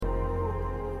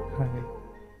Hi.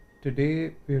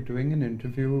 Today we are doing an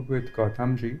interview with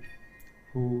Gautamji,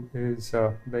 who is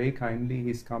very kindly,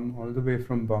 he's come all the way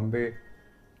from Bombay.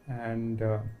 And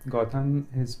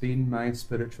Gautam has been my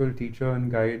spiritual teacher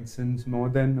and guide since more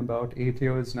than about 8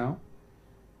 years now.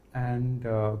 And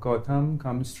Gautam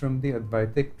comes from the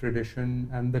Advaitic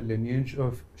tradition and the lineage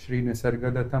of Sri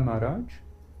Nisargadatta Maharaj.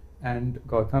 And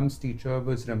Gautam's teacher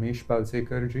was Ramesh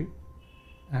Palsekar ji.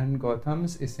 And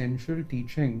Gautam's essential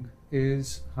teaching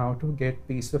is how to get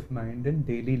peace of mind in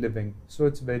daily living. So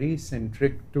it's very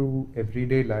centric to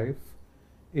everyday life.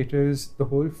 It is, the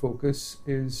whole focus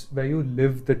is where you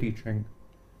live the teaching.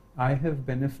 I have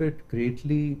benefited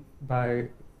greatly by,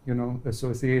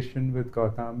 association with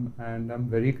Gautam, and I'm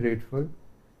very grateful.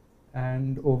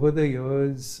 And over the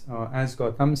years, as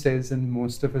Gautam says in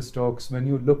most of his talks, when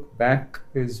you look back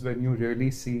is when you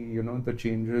really see, the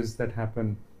changes that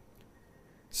happen.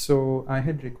 So I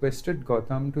had requested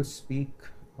Gautam to speak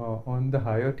on the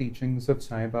higher teachings of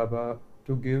Sai Baba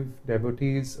to give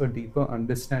devotees a deeper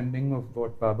understanding of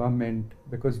what Baba meant,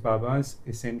 because Baba's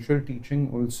essential teaching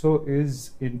also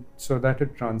is in so that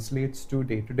it translates to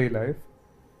day-to-day life.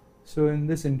 So in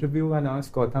this interview, I'll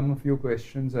ask Gautam a few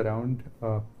questions around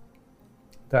the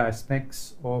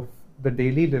aspects of the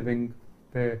daily living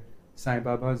where Sai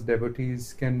Baba's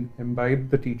devotees can imbibe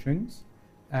the teachings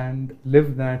and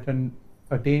live that and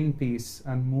attain peace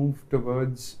and move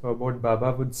towards what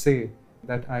Baba would say,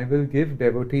 that I will give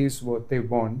devotees what they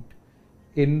want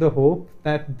in the hope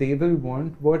that they will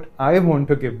want what I want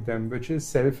to give them, which is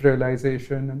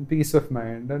self-realization and peace of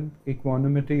mind and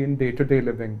equanimity in day-to-day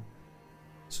living.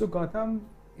 So Gautam,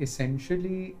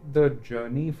 essentially the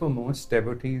journey for most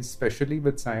devotees, especially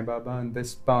with Sai Baba and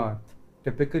this path,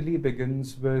 typically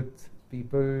begins with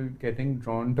people getting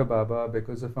drawn to Baba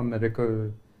because of a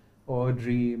miracle or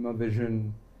dream or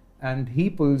vision, and he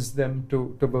pulls them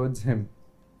towards him.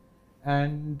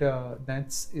 And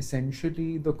that's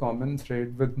essentially the common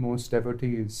thread with most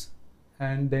devotees.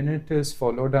 And then it is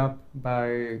followed up by,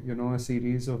 a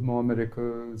series of more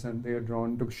miracles, and they are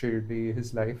drawn to Shirdi,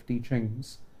 his life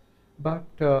teachings.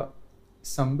 But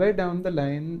somewhere down the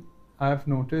line, I've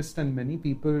noticed, and many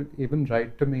people even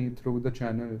write to me through the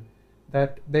channel,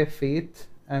 that their faith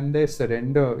and their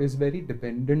surrender is very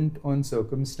dependent on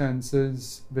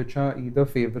circumstances which are either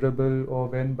favorable or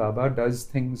when Baba does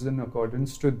things in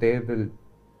accordance to their will.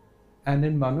 And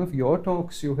in one of your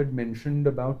talks, you had mentioned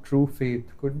about true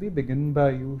faith. Could we begin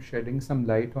by you shedding some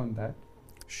light on that?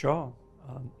 Sure.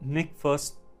 Nick,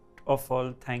 first of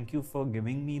all, thank you for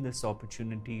giving me this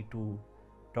opportunity to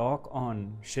talk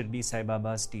on Shirdi Sai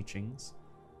Baba's teachings.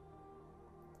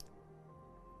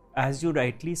 As you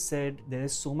rightly said, there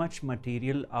is so much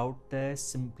material out there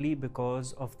simply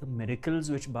because of the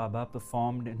miracles which Baba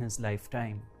performed in his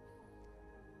lifetime.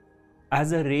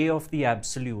 As a ray of the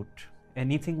Absolute,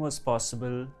 anything was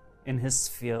possible in his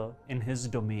sphere, in his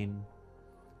domain.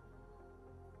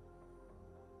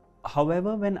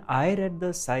 However, when I read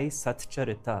the Sai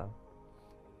Satcharita,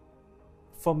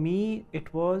 for me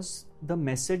it was the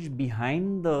message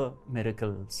behind the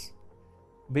miracles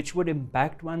which would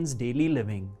impact one's daily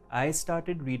living. I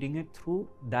started reading it through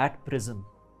that prism.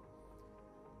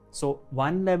 So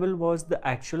one level was the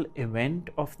actual event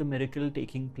of the miracle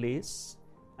taking place,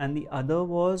 and the other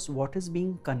was what is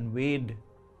being conveyed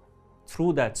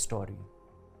through that story,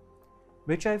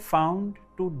 which I found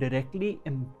to directly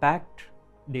impact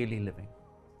daily living.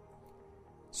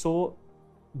 So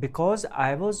because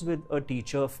I was with a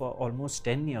teacher for almost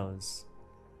 10 years,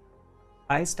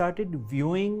 I started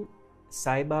viewing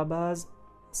Sai Baba's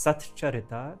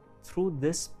Satcharita through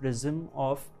this prism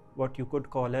of what you could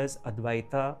call as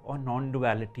Advaita or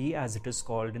non-duality, as it is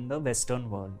called in the Western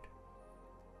world.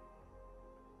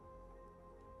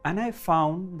 And I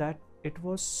found that it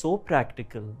was so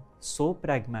practical, so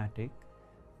pragmatic,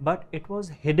 but it was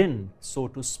hidden, so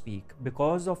to speak,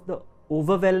 because of the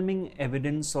overwhelming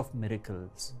evidence of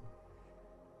miracles.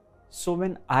 So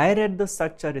when I read the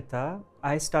Satcharita,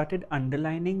 I started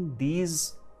underlining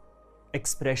these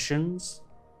expressions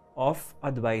of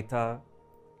Advaita,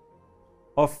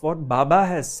 of what Baba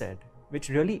has said, which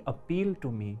really appealed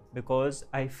to me because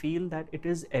I feel that it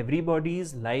is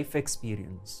everybody's life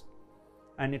experience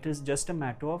and it is just a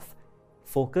matter of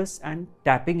focus and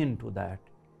tapping into that.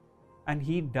 And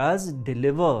he does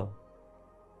deliver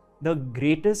the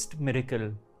greatest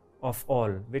miracle of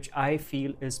all, which I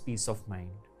feel is peace of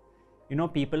mind.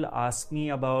 People ask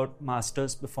me about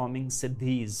masters performing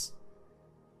siddhis,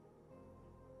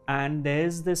 and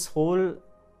there's this whole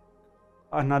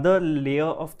another layer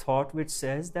of thought which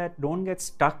says that don't get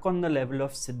stuck on the level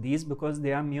of siddhis because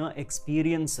they are mere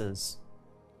experiences.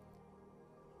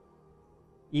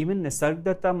 Even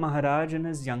Nisargadatta Maharaj in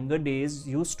his younger days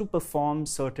used to perform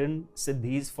certain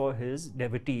siddhis for his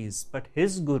devotees. But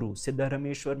his guru,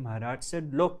 Siddharameshwar Maharaj,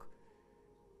 said, look,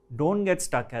 don't get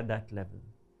stuck at that level.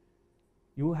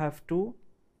 You have to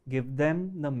give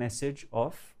them the message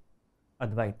of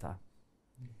Advaita.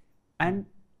 And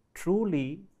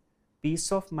truly,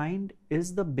 peace of mind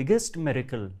is the biggest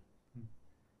miracle,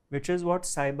 which is what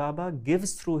Sai Baba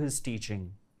gives through his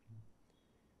teaching.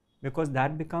 Because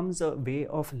that becomes a way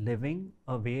of living,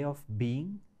 a way of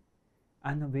being,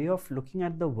 and a way of looking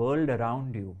at the world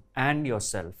around you and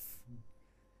yourself.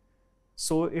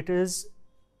 So it is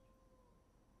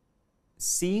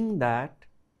seeing that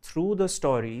through the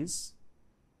stories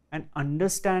and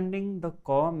understanding the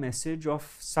core message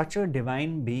of such a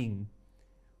divine being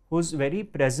whose very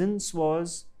presence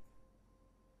was,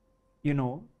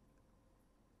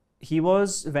 he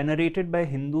was venerated by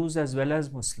Hindus as well as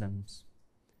Muslims.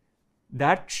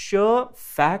 That sheer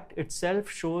fact itself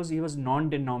shows he was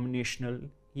non-denominational.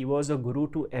 He was a guru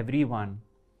to everyone.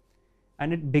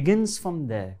 And it begins from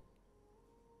there.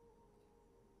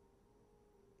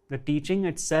 The teaching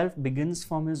itself begins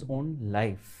from his own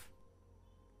life.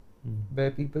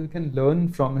 Where people can learn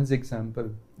from his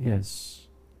example. Yes.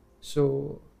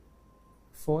 So,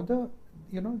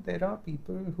 there are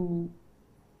people who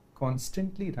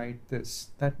constantly write this,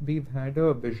 that we've had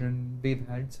a vision, we've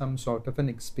had some sort of an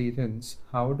experience.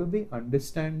 How do we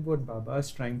understand what Baba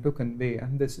is trying to convey?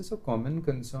 And this is a common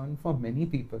concern for many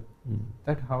people.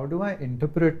 That how do I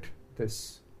interpret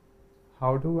this?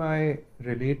 How do I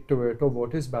relate to it? Or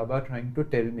what is Baba trying to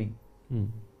tell me?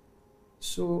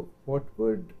 So what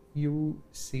would you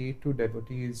say to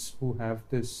devotees who have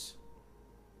this?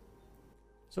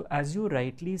 So as you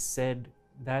rightly said,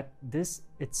 that this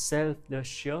itself, the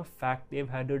sheer fact they've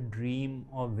had a dream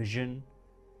or vision,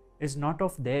 is not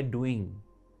of their doing.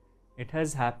 It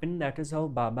has happened, that is how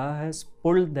Baba has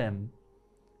pulled them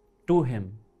to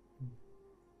him.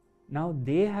 Now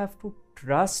they have to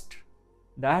trust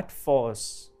that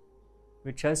force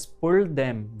which has pulled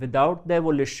them without their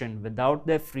volition, without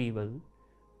their free will,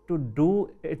 to do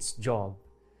its job.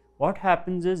 What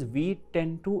happens is we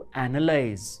tend to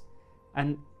analyze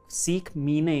and seek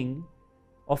meaning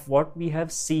of what we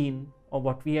have seen or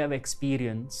what we have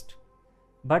experienced.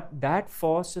 But that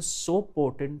force is so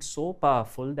potent, so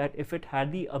powerful, that if it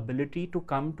had the ability to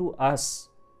come to us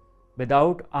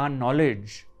without our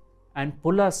knowledge and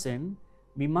pull us in,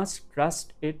 we must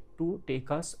trust it to take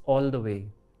us all the way.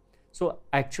 So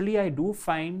actually I do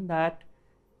find that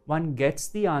one gets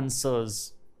the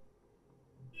answers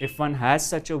if one has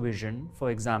such a vision,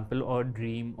 for example, or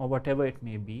dream or whatever it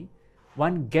may be.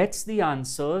 One gets the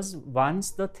answers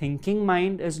once the thinking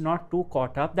mind is not too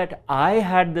caught up that I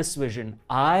had this vision,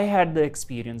 I had the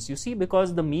experience. You see,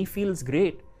 because the me feels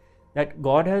great that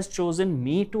God has chosen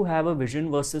me to have a vision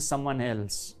versus someone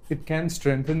else. It can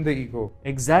strengthen the ego.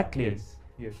 Exactly.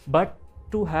 Yes. But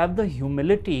to have the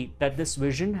humility that this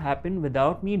vision happened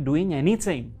without me doing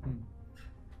anything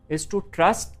is to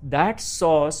trust that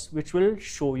source which will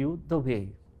show you the way.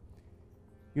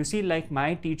 You see, like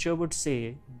my teacher would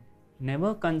say,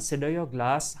 never consider your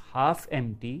glass half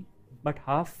empty, but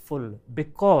half full.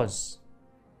 Because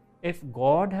if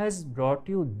God has brought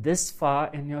you this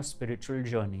far in your spiritual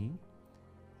journey,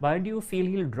 why do you feel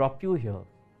He'll drop you here?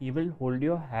 He will hold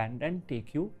your hand and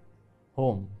take you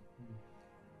home.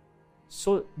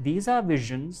 So these are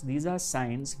visions, these are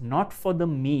signs, not for the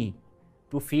me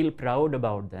to feel proud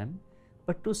about them,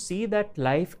 but to see that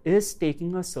life is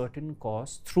taking a certain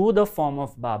course through the form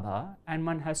of Baba, and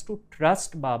one has to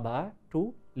trust Baba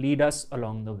to lead us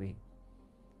along the way.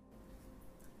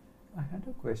 I had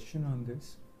a question on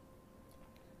this.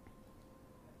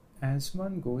 As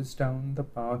one goes down the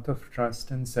path of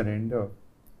trust and surrender,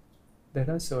 there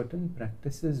are certain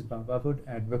practices Baba would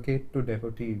advocate to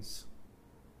devotees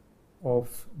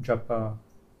of japa,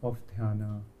 of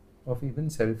dhyana, of even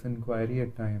self-inquiry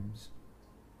at times.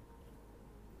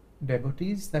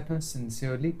 Devotees that are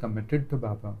sincerely committed to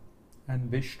Baba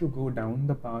and wish to go down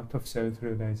the path of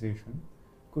self-realization,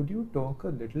 could you talk a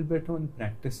little bit on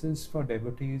practices for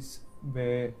devotees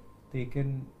where they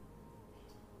can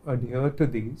adhere to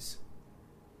these,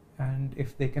 and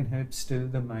if they can help still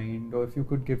the mind, or if you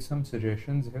could give some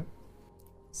suggestions here?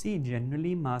 See,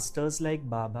 generally masters like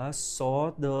Baba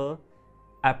saw the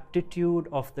aptitude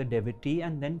of the devotee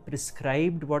and then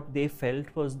prescribed what they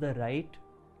felt was the right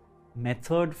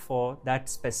method for that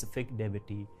specific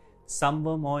devotee. Some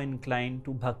were more inclined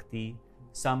to bhakti,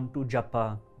 some to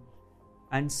japa,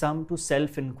 and some to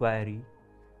self-inquiry,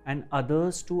 and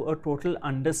others to a total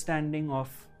understanding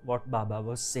of what Baba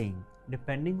was saying,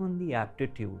 depending on the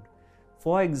aptitude.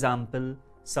 For example,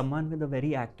 someone with a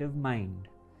very active mind.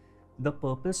 The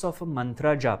purpose of a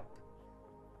mantra jap,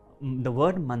 the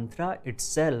word mantra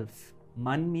itself,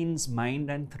 man means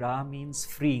mind and tra means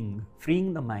freeing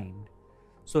the mind.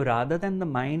 So rather than the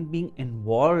mind being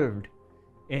involved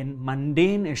in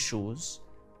mundane issues,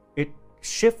 it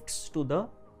shifts to the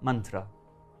mantra.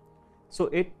 So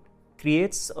it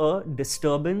creates a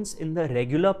disturbance in the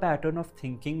regular pattern of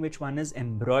thinking which one is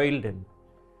embroiled in.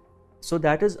 So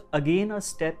that is again a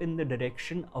step in the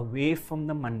direction away from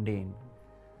the mundane.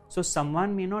 So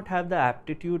someone may not have the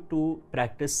aptitude to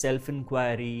practice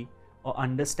self-inquiry or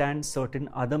understand certain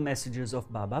other messages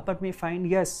of Baba, but may find,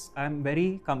 yes, I am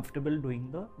very comfortable doing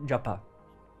the japa.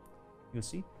 You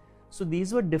see? So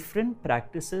these were different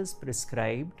practices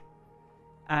prescribed,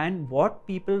 and what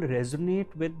people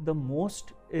resonate with the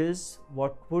most is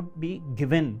what would be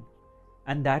given,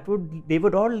 and they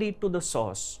would all lead to the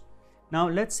source. Now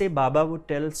let's say Baba would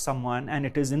tell someone, and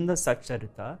it is in the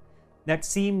Satcharita, that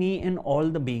see me in all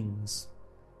the beings.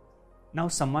 Now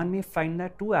someone may find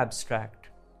that too abstract,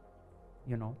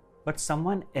 but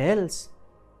someone else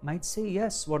might say,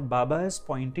 yes, what Baba is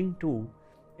pointing to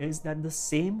is that the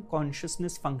same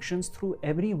consciousness functions through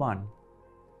everyone.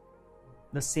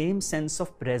 The same sense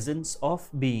of presence of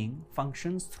being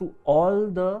functions through all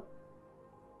the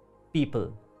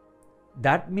people.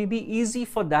 That may be easy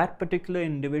for that particular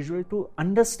individual to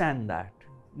understand that.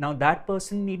 Now that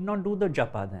person need not do the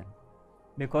japa then,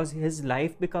 because his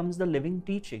life becomes the living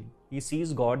teaching. He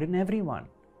sees God in everyone.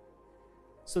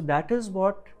 So that is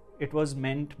what it was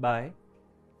meant by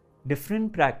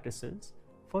different practices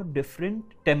for different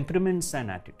temperaments and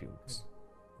attitudes.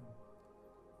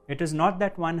 It is not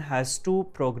that one has to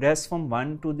progress from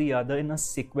one to the other in a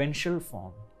sequential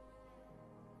form.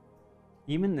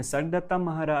 Even Nisargadatta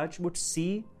Maharaj would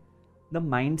see the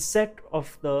mindset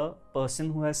of the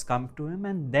person who has come to him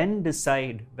and then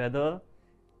decide whether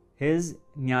his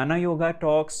Jnana Yoga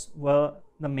talks were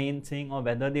the main thing or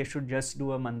whether they should just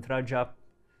do a mantra jap.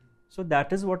 So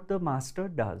that is what the master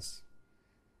does.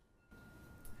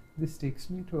 This takes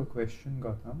me to a question,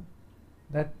 Gautam,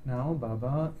 that now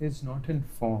Baba is not in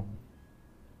form,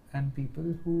 and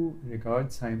people who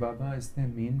regard Sai Baba as their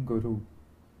main guru,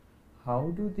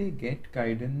 how do they get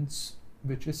guidance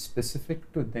which is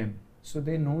specific to them so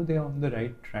they know they are on the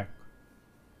right track?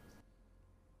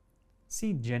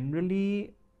 See,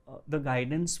 generally the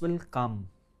guidance will come.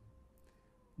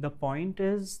 The point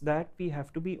is that we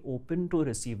have to be open to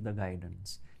receive the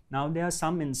guidance. Now there are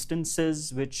some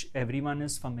instances which everyone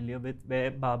is familiar with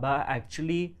where Baba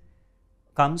actually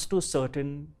comes to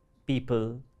certain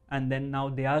people and then now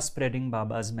they are spreading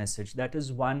Baba's message. That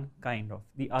is one kind of.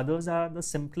 The others are the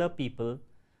simpler people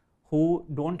who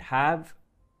don't have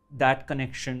that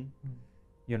connection,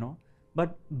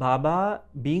 But Baba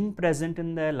being present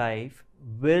in their life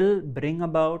will bring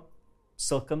about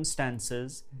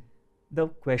circumstances. The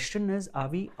question is, are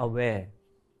we aware?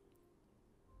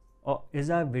 Or is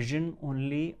our vision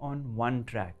only on one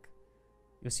track?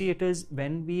 You see, it is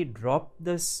when we drop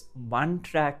this one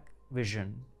track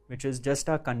vision, which is just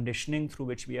our conditioning through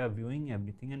which we are viewing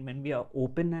everything, and when we are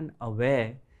open and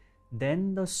aware,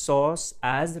 then the source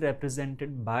as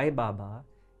represented by Baba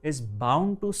is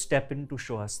bound to step in to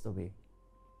show us the way.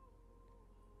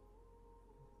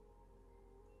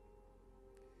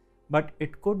 But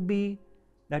it could be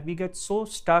that we get so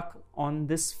stuck on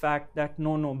this fact that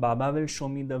no, Baba will show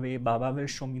me the way, Baba will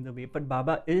show me the way. But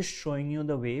Baba is showing you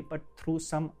the way, but through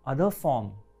some other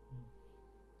form.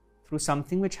 Through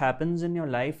something which happens in your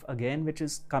life again, which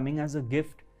is coming as a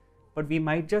gift. But we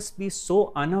might just be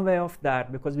so unaware of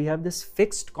that because we have this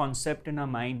fixed concept in our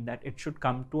mind that it should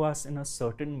come to us in a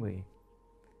certain way.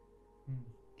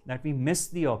 That we miss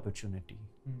the opportunity.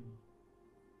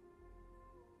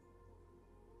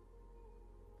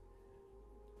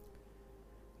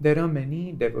 There are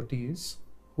many devotees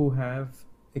who have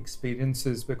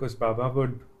experiences because Baba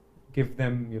would give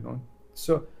them,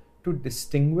 So to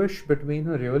distinguish between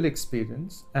a real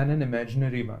experience and an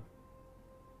imaginary one.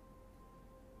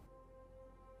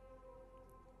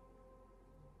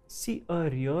 See, a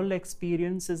real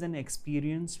experience is an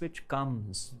experience which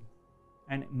comes.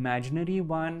 An imaginary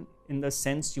one, in the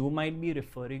sense you might be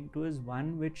referring to, is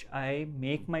one which I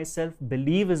make myself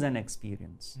believe is an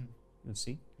experience. You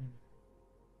see?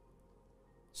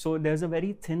 So there's a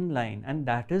very thin line, and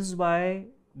that is why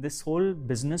this whole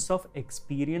business of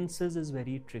experiences is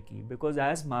very tricky, because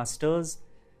as masters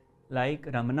like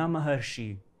Ramana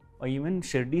Maharshi or even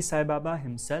Shirdi Sai Baba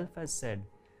himself has said,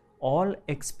 all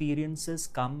experiences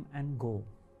come and go.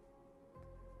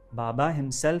 Baba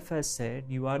himself has said,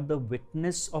 you are the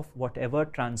witness of whatever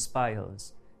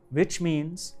transpires, which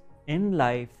means in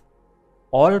life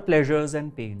all pleasures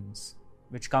and pains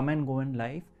which come and go in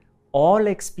life, all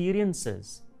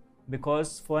experiences,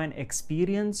 because for an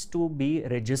experience to be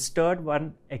registered,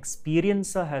 one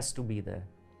experiencer has to be there.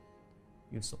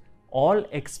 You saw, all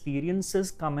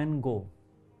experiences come and go.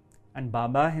 And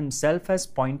Baba himself has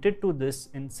pointed to this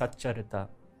in Satcharita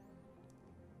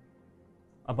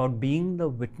about being the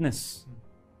witness.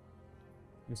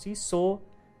 You see, so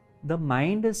the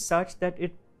mind is such that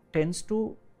it tends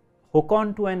to hook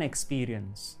on to an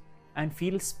experience and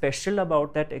feel special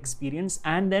about that experience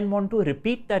and then want to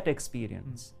repeat that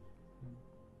experience.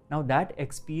 Now that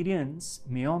experience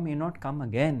may or may not come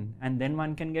again, and then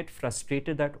one can get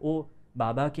frustrated that, oh,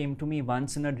 Baba came to me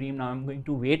once in a dream, now I'm going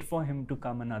to wait for him to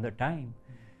come another time.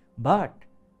 But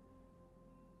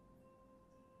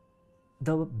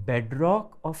the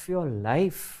bedrock of your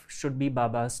life should be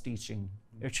Baba's teaching.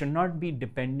 It should not be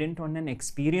dependent on an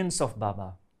experience of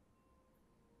Baba.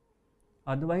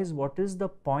 Otherwise, what is the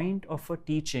point of a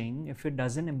teaching if it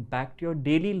doesn't impact your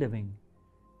daily living?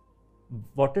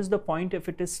 What is the point if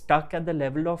it is stuck at the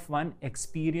level of one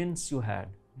experience you had?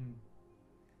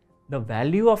 The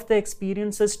value of the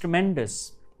experience is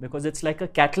tremendous because it's like a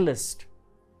catalyst.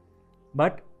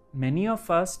 But many of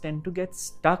us tend to get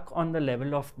stuck on the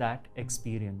level of that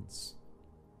experience.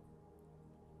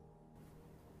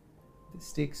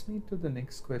 This takes me to the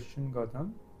next question,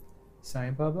 Gautam.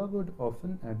 Sai Baba would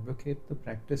often advocate the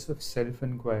practice of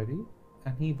self-inquiry,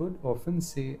 and he would often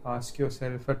say, ask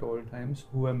yourself at all times,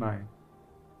 who am I?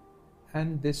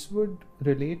 And this would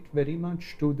relate very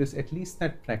much to this, at least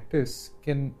that practice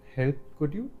can help.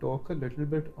 Could you talk a little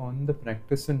bit on the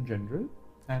practice in general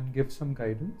and give some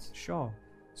guidance? Sure.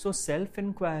 So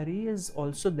self-inquiry is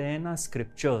also there in our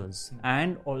scriptures,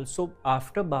 and also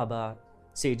after Baba,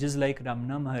 sages like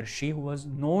Ramana Maharshi, who was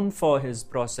known for his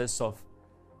process of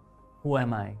who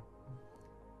am I?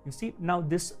 You see, now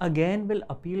this again will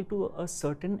appeal to a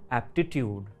certain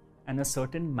aptitude and a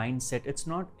certain mindset. It's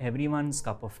not everyone's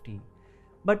cup of tea.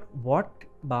 But what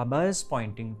Baba is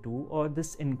pointing to, or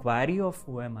this inquiry of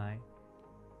who am I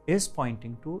is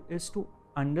pointing to, is to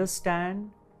understand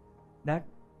that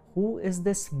who is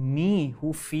this me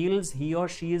who feels he or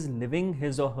she is living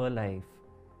his or her life?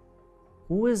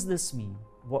 Who is this me?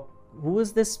 Who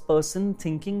is this person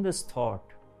thinking this thought?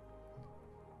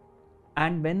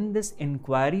 And when this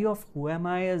inquiry of who am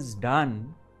I is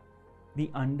done, the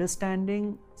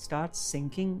understanding starts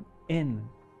sinking in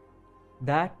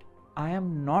that I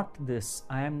am not this,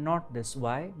 I am not this.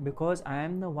 Why? Because I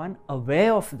am the one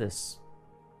aware of this.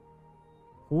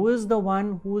 Who is the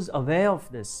one who is aware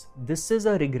of this? This is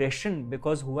a regression,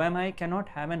 because who am I cannot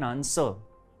have an answer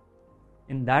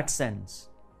in that sense,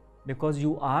 because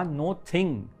you are no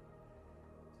thing.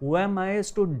 Who am I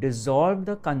is to dissolve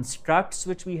the constructs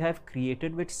which we have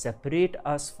created, which separate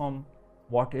us from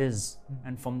what is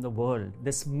and from the world.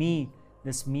 This me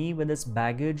with its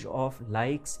baggage of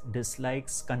likes,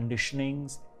 dislikes,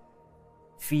 conditionings,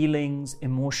 feelings,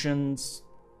 emotions.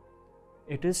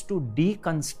 It is to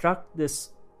deconstruct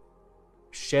this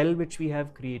shell which we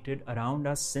have created around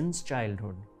us since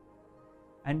childhood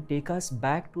and take us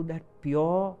back to that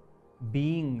pure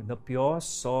being, the pure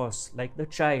source, like the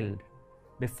child.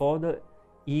 Before the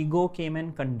ego came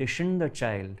and conditioned the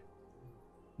child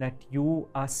that you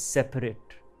are separate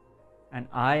and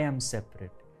I am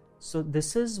separate. So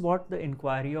this is what the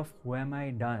inquiry of who am I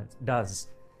does.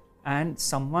 And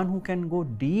someone who can go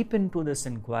deep into this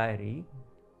inquiry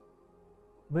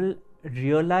will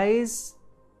realize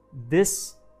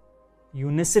this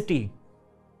unicity,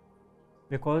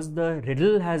 because the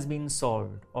riddle has been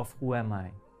solved of who am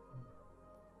I.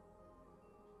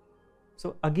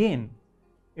 So again,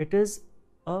 it is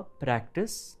a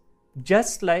practice,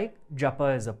 just like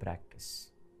japa is a practice.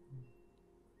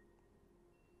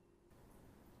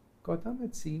 Gautam,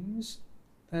 it seems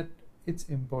that it's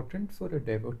important for a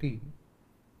devotee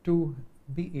to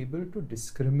be able to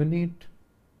discriminate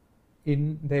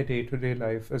in their day-to-day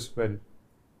life as well.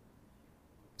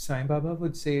 Sai Baba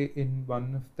would say in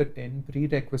one of the 10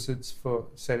 prerequisites for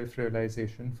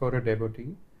self-realization for a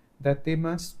devotee that they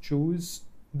must choose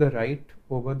the right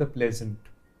over the pleasant.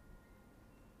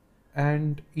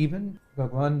 And even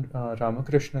Bhagwan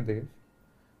Ramakrishna Dev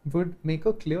would make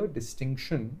a clear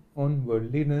distinction on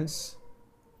worldliness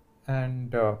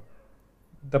and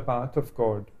the path of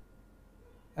God.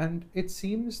 And it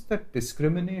seems that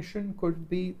discrimination could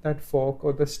be that fork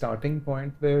or the starting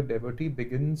point where a devotee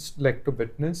begins like to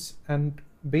witness and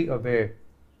be aware.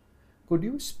 Could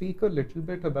you speak a little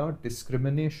bit about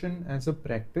discrimination as a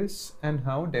practice and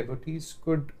how devotees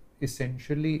could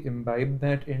essentially imbibe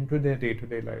that into their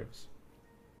day-to-day lives?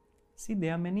 See,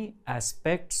 there are many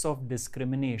aspects of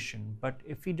discrimination, but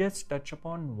if we just touch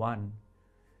upon one,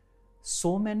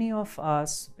 so many of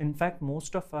us, in fact,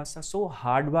 most of us, are so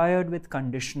hardwired with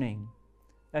conditioning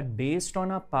that based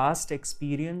on our past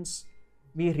experience,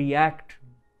 we react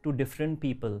to different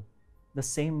people the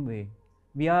same way.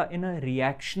 We are in a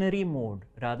reactionary mode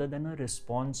rather than a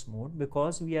response mode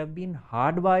because we have been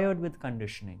hardwired with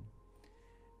conditioning.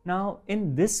 Now,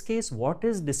 in this case, what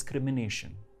is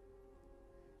discrimination?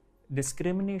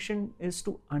 Discrimination is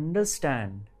to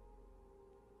understand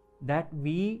that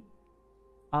we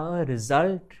are a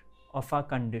result of our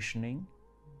conditioning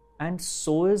and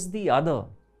so is the other.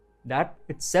 That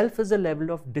itself is a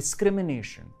level of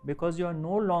discrimination because you are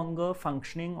no longer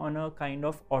functioning on a kind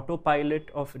of autopilot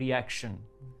of reaction.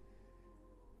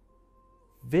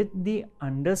 With the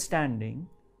understanding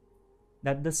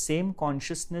that the same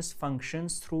consciousness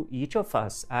functions through each of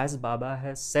us, as Baba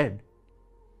has said,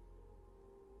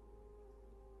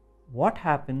 what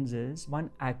happens is one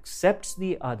accepts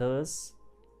the others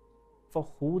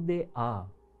for who they are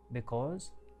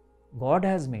because God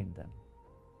has made them.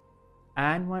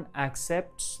 And one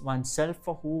accepts oneself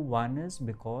for who one is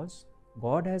because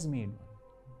God has made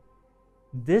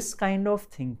one. This kind of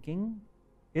thinking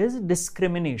is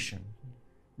discrimination.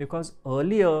 Because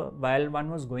earlier, while one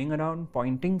was going around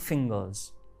pointing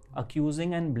fingers,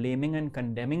 accusing and blaming and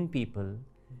condemning people,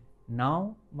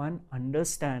 now one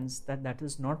understands that that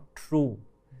is not true.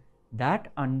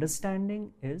 That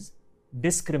understanding is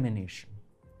discrimination.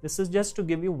 This is just to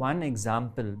give you one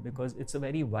example because it's a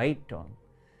very wide term.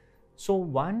 So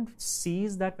one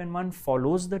sees that when one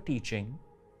follows the teaching,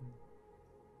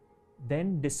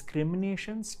 then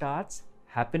discrimination starts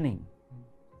happening.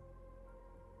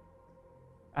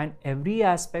 And every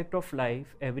aspect of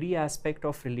life, every aspect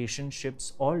of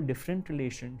relationships, all different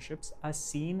relationships are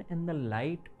seen in the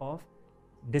light of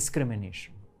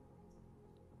discrimination.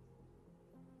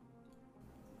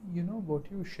 You know,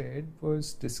 what you shared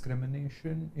was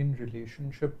discrimination in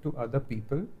relationship to other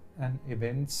people and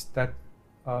events that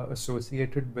are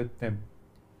associated with them.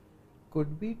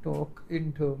 Could we talk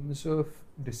in terms of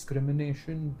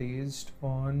discrimination based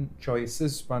on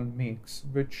choices one makes,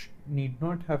 which need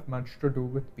not have much to do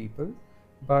with people,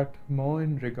 but more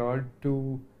in regard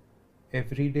to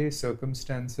everyday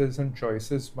circumstances and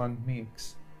choices one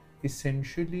makes,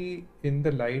 essentially in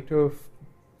the light of,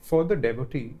 for the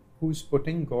devotee who's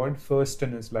putting God first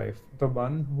in his life, the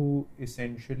one who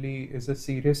essentially is a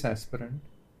serious aspirant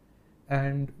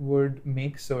and would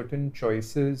make certain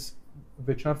choices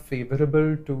which are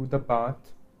favorable to the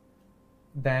path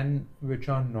than which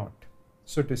are not.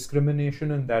 So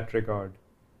discrimination in that regard.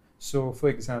 So for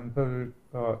example,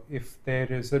 if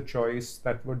there is a choice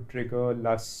that would trigger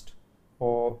lust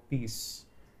or peace,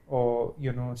 or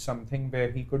something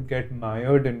where he could get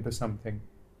mired into something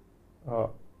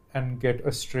and get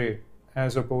astray,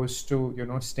 as opposed to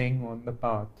staying on the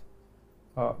path,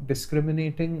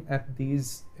 discriminating at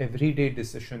these everyday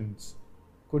decisions.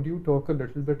 Could you talk a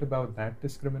little bit about that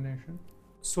discrimination?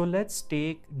 So let's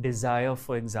take desire,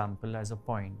 for example, as a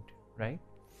point, right?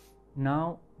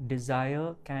 Now,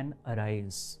 desire can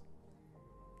arise.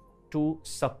 To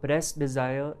suppress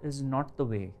desire is not the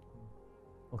way,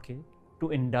 okay?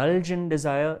 To indulge in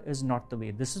desire is not the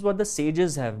way. This is what the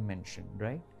sages have mentioned,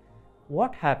 right?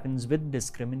 What happens with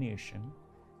discrimination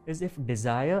is if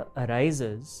desire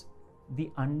arises, the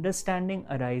understanding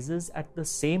arises at the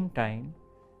same time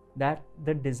that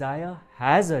the desire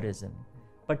has arisen,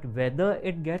 but whether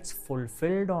it gets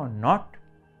fulfilled or not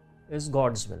is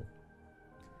God's will.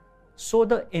 So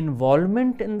the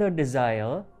involvement in the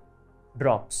desire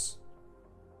drops.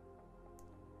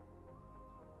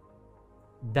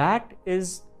 That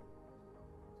is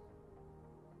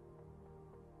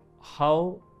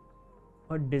how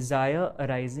a desire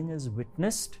arising is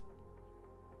witnessed.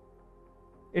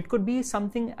 It could be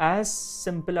something as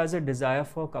simple as a desire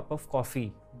for a cup of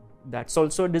coffee. That's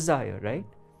also a desire, right?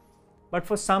 But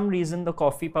for some reason the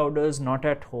coffee powder is not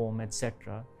at home,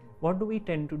 etc. What do we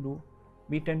tend to do?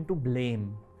 We tend to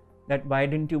blame that why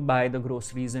didn't you buy the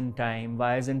groceries in time?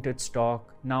 Why isn't it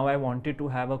stock? Now I wanted to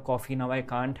have a coffee, now I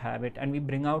can't have it. And we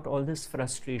bring out all this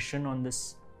frustration on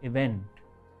this event,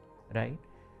 right?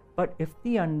 But if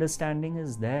the understanding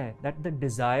is there that the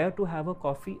desire to have a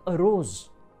coffee arose,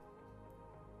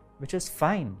 which is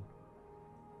fine,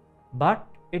 but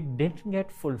it didn't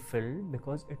get fulfilled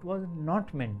because it was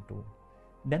not meant to,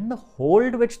 then the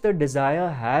hold which the desire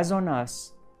has on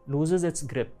us loses its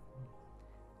grip.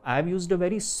 I've used a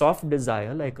very soft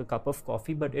desire like a cup of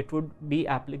coffee, but it would be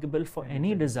applicable for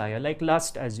any desire, like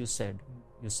lust, as you said,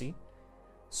 you see.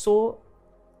 So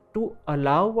to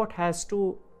allow what has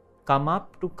to come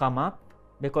up,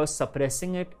 because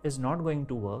suppressing it is not going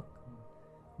to work,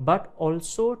 but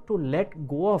also to let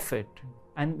go of it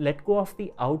and let go of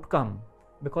the outcome,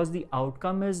 because the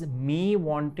outcome is me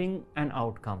wanting an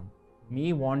outcome,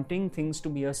 me wanting things to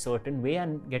be a certain way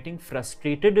and getting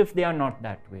frustrated if they are not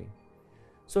that way.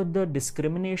 So the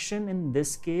discrimination in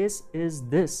this case is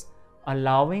this: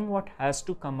 allowing what has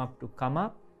to come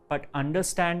up, but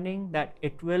understanding that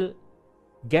it will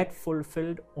get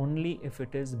fulfilled only if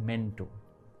it is meant to.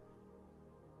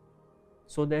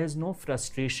 So there is no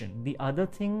frustration. The other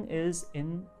thing is,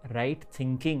 in right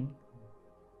thinking,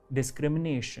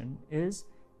 discrimination is,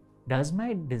 does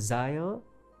my desire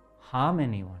harm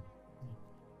anyone?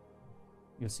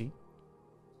 You see?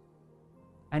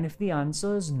 And if the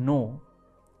answer is no,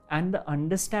 and the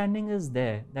understanding is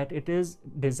there that it is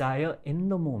desire in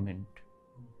the moment,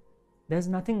 there's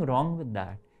nothing wrong with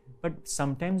that. But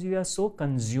sometimes we are so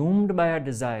consumed by our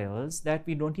desires that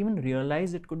we don't even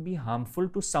realize it could be harmful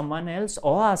to someone else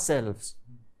or ourselves,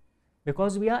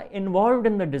 because we are involved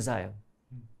in the desire.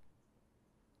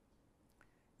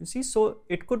 You see, so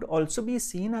it could also be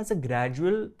seen as a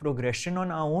gradual progression on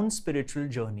our own spiritual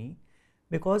journey,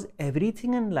 because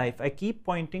everything in life, I keep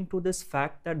pointing to this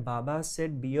fact that Baba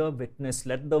said, be a witness,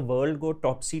 let the world go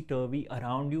topsy-turvy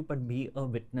around you, but be a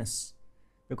witness.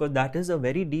 Because that is a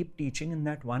very deep teaching in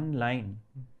that one line.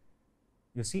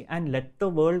 You see, and let the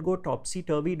world go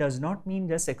topsy-turvy does not mean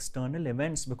just external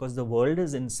events, because the world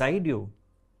is inside you.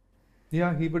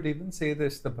 Yeah, he would even say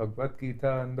this, the Bhagavad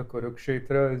Gita and the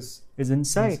Kurukshetra is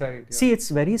inside. Yeah. See, it's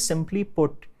very simply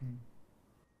put.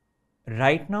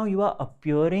 Right now you are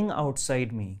appearing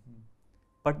outside me.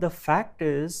 But the fact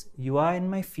is, you are in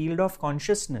my field of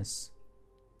consciousness.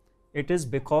 It is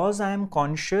because I am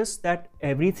conscious that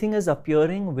everything is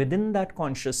appearing within that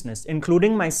consciousness,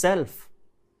 including myself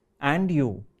and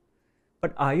you.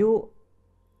 But are you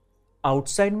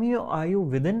outside me or are you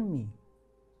within me?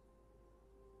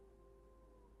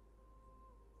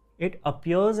 It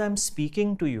appears I am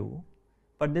speaking to you,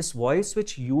 but this voice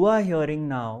which you are hearing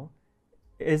now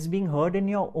is being heard in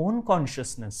your own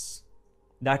consciousness.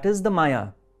 That is the Maya.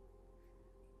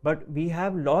 But we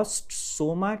have lost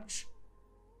so much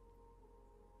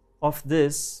of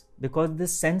this because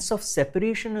this sense of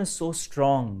separation is so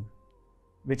strong,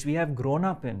 which we have grown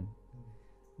up in.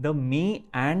 The me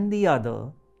and the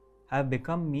other have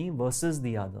become me versus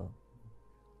the other.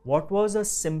 What was a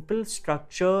simple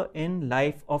structure in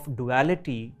life of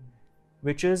duality,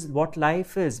 which is what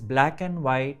life is, black and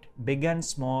white, big and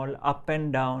small, up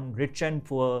and down, rich and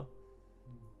poor,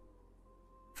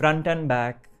 front and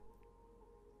back,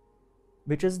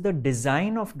 which is the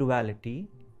design of duality,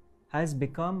 has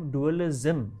become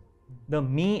dualism. The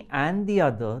me and the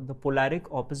other, the polaric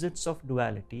opposites of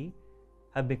duality,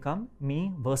 have become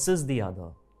me versus the other.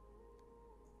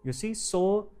 You see,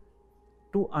 so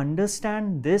to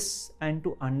understand this and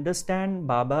to understand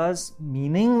Baba's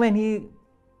meaning when he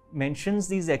mentions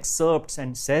these excerpts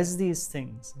and says these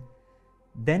things,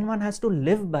 then one has to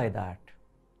live by that.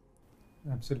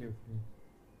 Absolutely.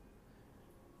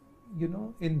 You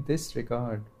know, in this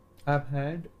regard, I've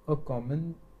had a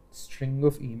common string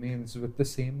of emails with the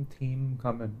same theme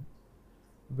come in,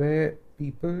 where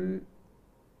people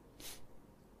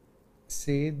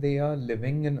say they are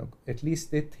living in, at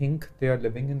least they think they are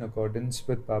living in accordance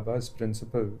with Baba's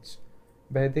principles,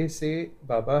 where they say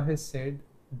Baba has said,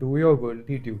 do your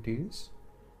worldly duties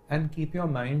and keep your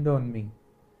mind on me.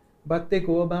 But they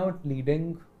go about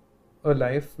leading a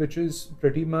life which is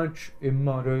pretty much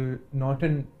immoral, not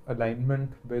in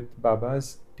alignment with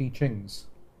Baba's teachings.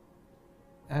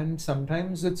 And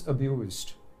sometimes it's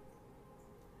abused.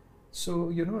 So,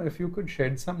 you know, if you could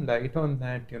shed some light on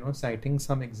that, you know, citing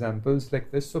some examples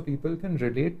like this so people can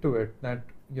relate to it, that,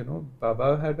 you know,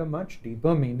 Baba had a much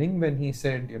deeper meaning when he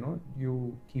said, you know,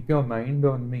 you keep your mind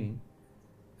on me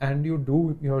and you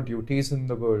do your duties in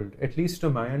the world. At least to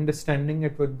my understanding,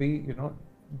 it would be, you know,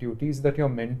 duties that you're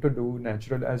meant to do,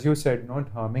 natural, as you said, not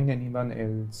harming anyone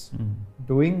else,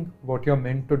 doing what you're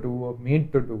meant to do or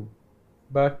made to do.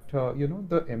 But, you know,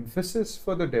 the emphasis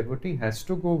for the devotee has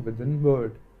to go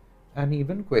withinward and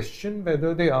even question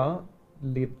whether they are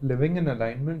living in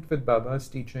alignment with Baba's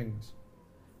teachings.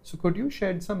 So could you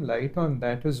shed some light on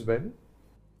that as well?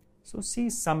 So see,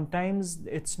 sometimes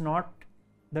it's not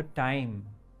the time.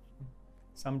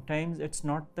 Sometimes it's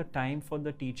not the time for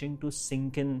the teaching to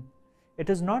sink in. It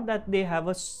is not that they have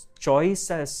a choice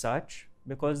as such,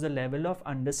 because the level of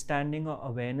understanding or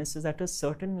awareness is at a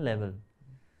certain level.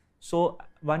 So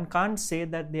one can't say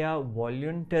that they are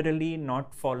voluntarily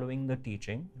not following the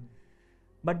teaching,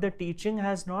 but the teaching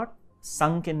has not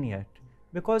sunk in yet.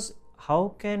 Because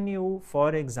how can you,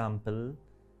 for example,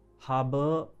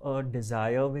 harbor a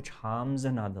desire which harms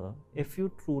another. If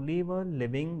you truly were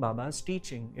living Baba's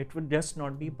teaching, it would just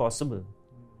not be possible,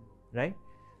 right?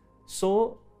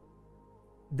 So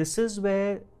this is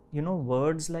where,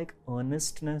 words like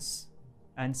earnestness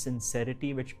and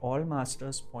sincerity, which all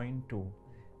masters point to,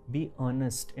 be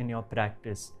earnest in your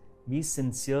practice, be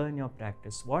sincere in your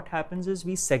practice. What happens is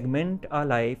we segment our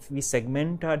life, we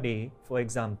segment our day. For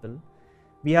example,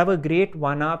 we have a great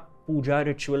 1-hour puja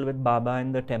ritual with Baba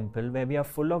in the temple where we are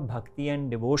full of bhakti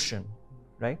and devotion,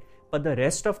 right? But the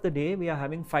rest of the day we are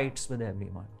having fights with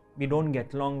everyone. We don't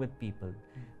get along with people.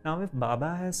 Now, if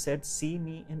Baba has said, see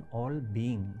me in all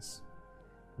beings,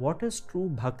 what is true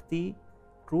bhakti?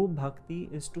 True bhakti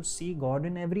is to see God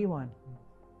in everyone.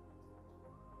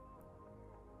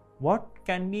 What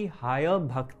can be higher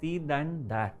bhakti than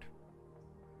that?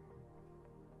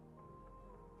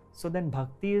 So then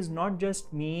bhakti is not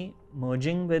just me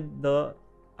merging with the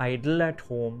idol at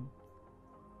home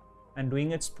and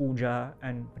doing its puja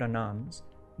and pranams,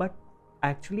 but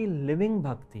actually living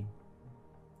bhakti.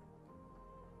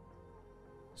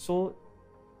 So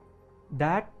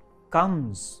that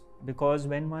comes because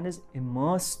when one is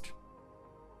immersed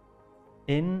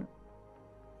in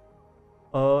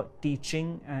a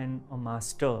teaching and a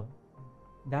master,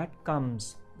 that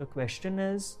comes. The question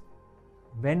is,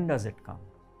 when does it come?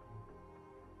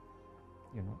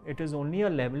 It is only a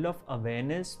level of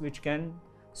awareness which can,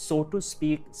 so to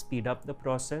speak, speed up the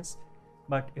process.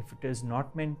 But if it is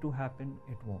not meant to happen,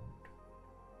 it won't.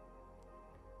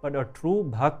 But a true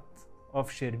bhakt of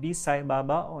Shirdi Sai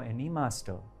Baba or any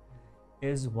master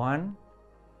is one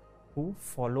who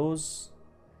follows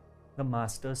the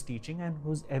master's teaching and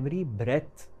whose every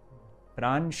breath,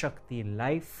 pran shakti,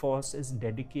 life force is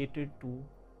dedicated to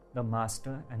the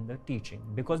master and the teaching.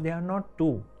 Because they are not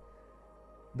two.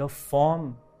 The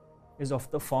form is of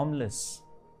the formless.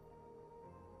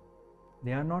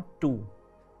 They are not two.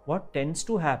 What tends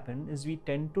to happen is we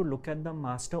tend to look at the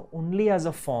master only as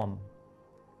a form.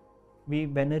 We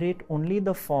venerate only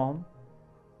the form,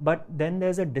 but then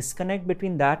there's a disconnect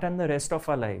between that and the rest of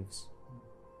our lives.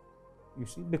 You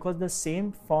see, because the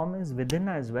same form is within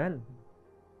as well.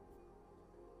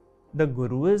 The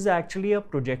Guru is actually a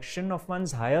projection of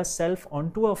one's higher self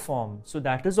onto a form. So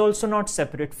that is also not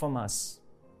separate from us.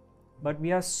 But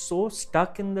we are so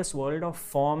stuck in this world of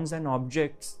forms and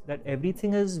objects that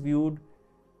everything is viewed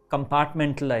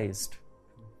compartmentalized.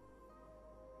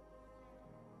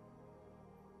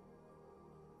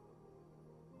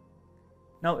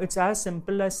 Now, it's as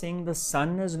simple as saying the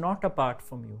sun is not apart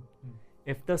from you.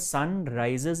 If the sun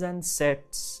rises and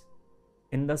sets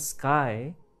in the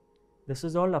sky, this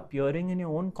is all appearing in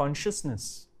your own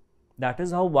consciousness. That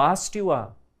is how vast you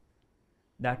are.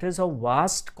 That is how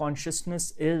vast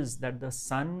consciousness is, that the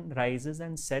sun rises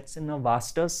and sets in a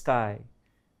vaster sky.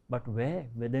 But where?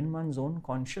 Within one's own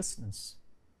consciousness.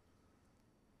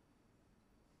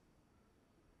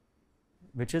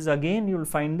 Which is, again, you'll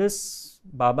find this,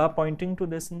 Baba pointing to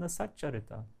this in the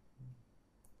Satcharita.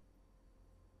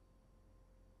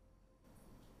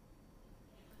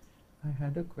 I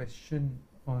had a question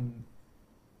on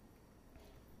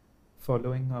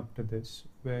following up to this,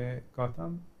 where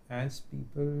Gautam, as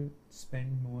people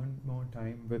spend more and more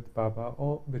time with Baba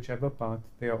or whichever path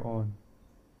they are on,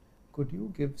 could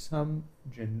you give some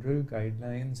general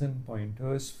guidelines and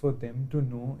pointers for them to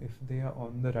know if they are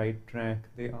on the right track,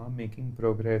 they are making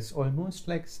progress, almost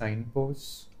like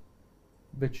signposts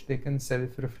which they can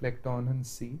self-reflect on and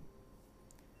see?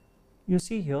 You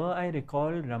see, here I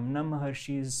recall Ramana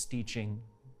Maharshi's teaching,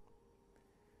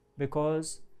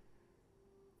 because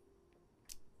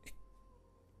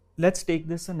let's take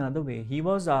this another way. He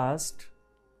was asked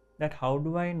that how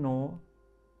do I know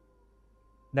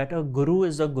that a guru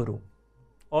is a guru,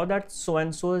 or that so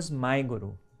and so is my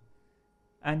guru?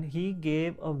 And he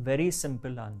gave a very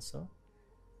simple answer: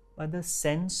 by the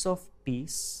sense of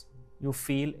peace you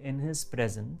feel in his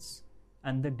presence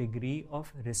and the degree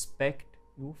of respect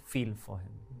you feel for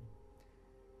him.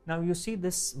 Now you see,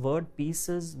 this word peace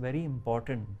is very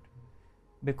important,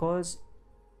 because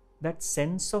that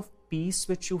sense of peace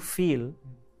which you feel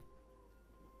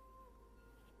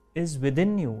is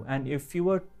within you, and if you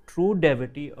are true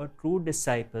devotee or true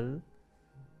disciple,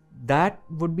 that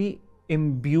would be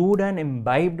imbued and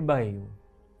imbibed by you.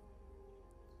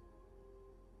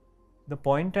 The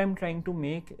point I'm trying to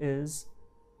make is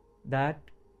that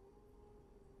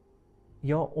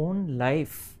your own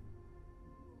life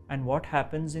and what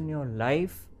happens in your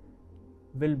life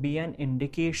will be an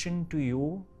indication to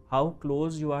you how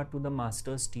close you are to the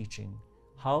Master's teaching.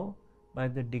 How? By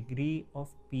the degree of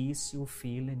peace you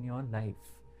feel in your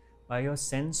life, by your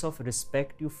sense of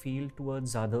respect you feel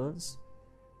towards others,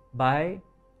 by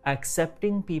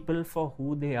accepting people for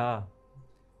who they are.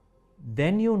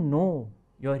 Then you know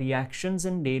your reactions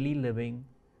in daily living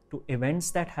to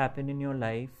events that happen in your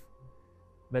life,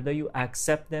 whether you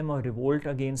accept them or revolt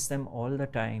against them all the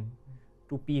time,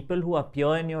 to people who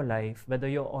appear in your life, whether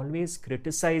you're always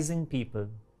criticizing people,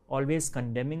 always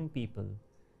condemning people.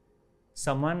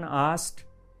 Someone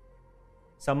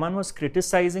was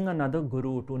criticizing another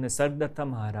guru, to Nisargadatta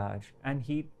Maharaj, and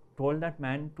he told that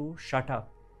man to shut up.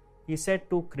 He said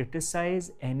to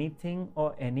criticize anything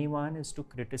or anyone is to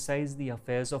criticize the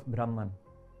affairs of Brahman.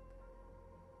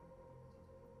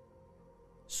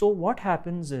 So what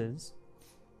happens is,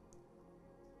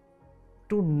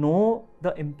 to know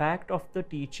the impact of the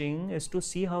teaching is to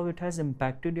see how it has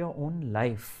impacted your own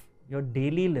life, your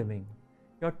daily living,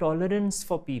 your tolerance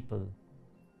for people,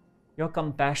 your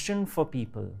compassion for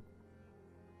people.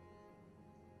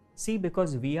 See,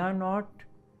 because we are not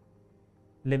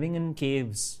living in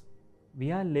caves.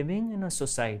 We are living in a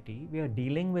society, we are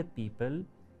dealing with people.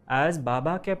 As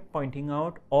Baba kept pointing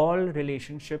out, all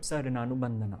relationships are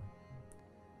rinanubandhana,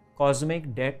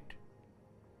 cosmic debt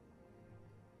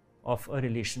of a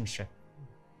relationship.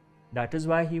 That is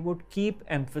why he would keep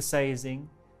emphasizing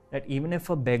that even if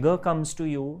a beggar comes to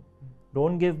you,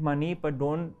 don't give money, but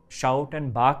don't shout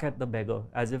and bark at the beggar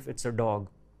as if it's a dog.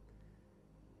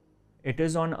 It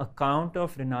is on account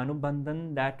of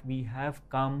Rinanubandhan that we have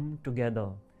come together.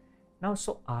 Now,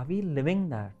 so are we living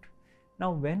that?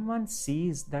 Now, when one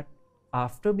sees that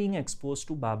after being exposed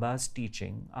to Baba's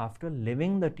teaching, after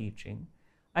living the teaching,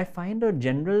 I find a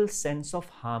general sense of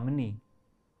harmony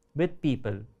with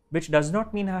people, which does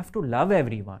not mean I have to love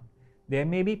everyone. There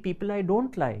may be people I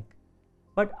don't like,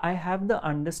 but I have the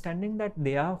understanding that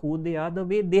they are who they are, the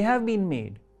way they have been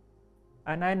made.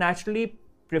 And I naturally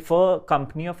prefer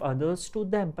company of others to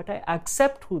them, but I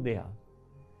accept who they are.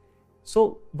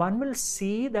 So one will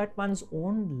see that one's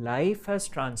own life has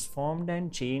transformed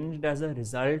and changed as a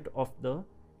result of the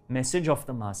message of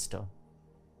the Master.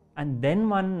 And then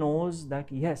one knows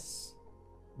that yes,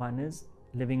 one is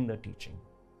living the teaching.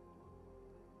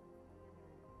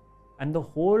 And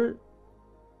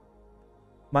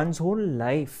one's whole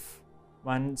life,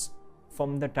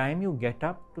 from the time you get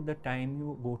up to the time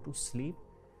you go to sleep,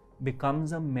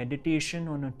 becomes a meditation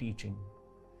on a teaching.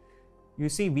 You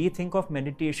see, we think of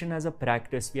meditation as a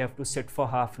practice. We have to sit for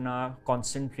half an hour,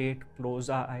 concentrate, close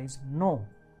our eyes. No.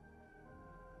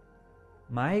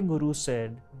 My Guru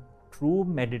said, true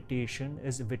meditation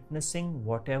is witnessing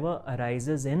whatever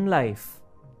arises in life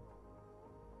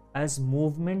as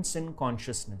movements in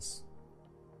consciousness.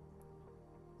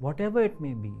 Whatever it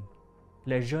may be,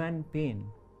 pleasure and pain,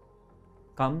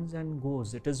 comes and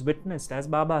goes. It is witnessed, as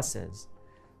Baba says.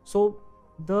 So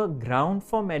the ground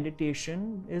for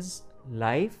meditation is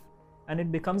life, and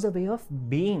it becomes a way of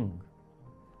being.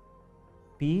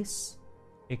 Peace,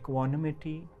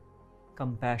 equanimity,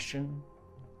 compassion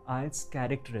are its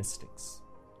characteristics.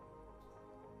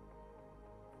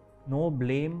 No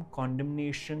blame,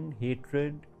 condemnation,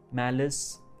 hatred,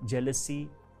 malice, jealousy,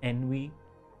 envy.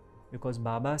 Because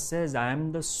Baba says, I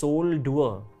am the sole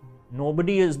doer.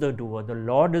 Nobody is the doer. The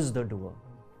Lord is the doer.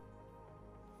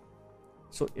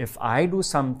 So if I do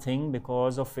something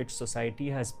because of which society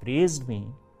has praised me,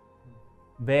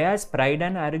 whereas pride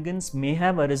and arrogance may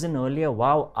have arisen earlier,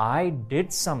 wow, I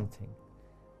did something.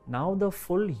 Now the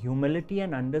full humility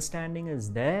and understanding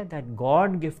is there that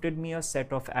God gifted me a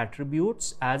set of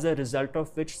attributes as a result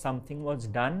of which something was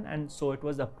done, and so it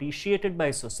was appreciated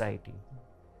by society.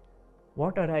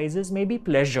 What arises may be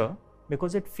pleasure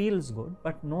because it feels good,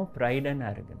 but no pride and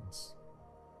arrogance.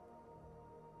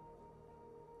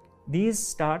 These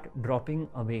start dropping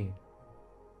away.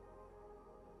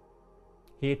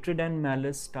 Hatred and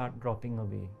malice start dropping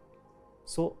away.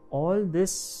 So all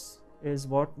this is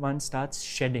what one starts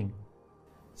shedding.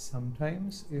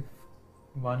 Sometimes if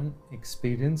one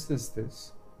experiences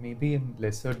this, maybe in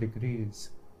lesser degrees,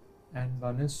 and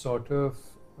one is sort of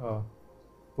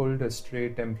pulled astray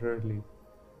temporarily,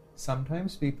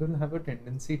 sometimes people have a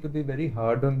tendency to be very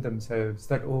hard on themselves,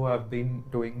 that, oh, I've been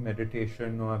doing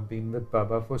meditation or I've been with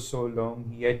Baba for so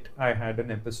long, yet I had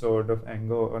an episode of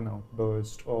anger or an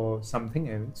outburst or something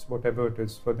else, whatever it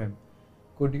is for them.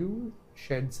 Could you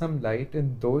shed some light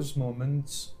in those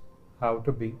moments, how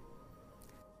to be?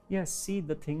 Yes, see,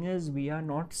 the thing is, we are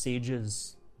not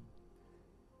sages.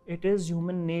 It is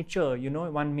human nature.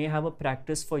 One may have a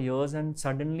practice for years and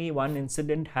suddenly one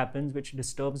incident happens which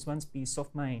disturbs one's peace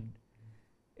of mind.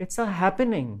 It's a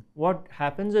happening. What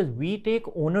happens is we take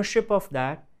ownership of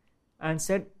that and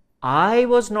said, I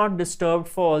was not disturbed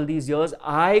for all these years.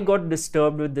 I got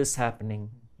disturbed with this happening.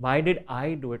 Why did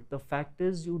I do it? The fact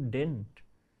is you didn't.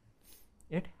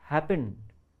 It happened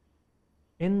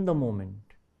in the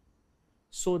moment.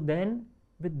 So then,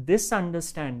 with this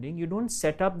understanding, you don't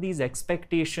set up these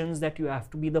expectations that you have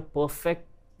to be the perfect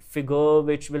figure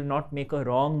which will not make a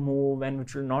wrong move and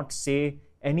which will not say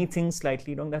anything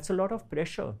slightly wrong. That's a lot of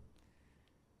pressure,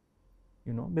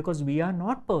 because we are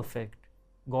not perfect.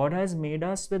 God has made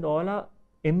us with all our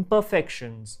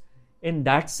imperfections. In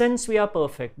that sense, we are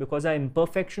perfect because our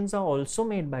imperfections are also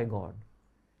made by God.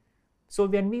 So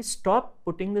when we stop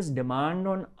putting this demand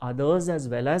on others as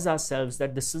well as ourselves,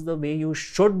 that this is the way you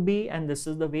should be and this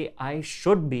is the way I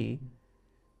should be,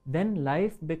 then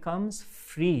life becomes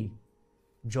free,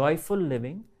 joyful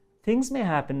living. Things may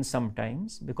happen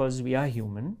sometimes because we are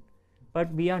human,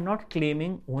 but we are not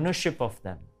claiming ownership of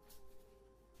them.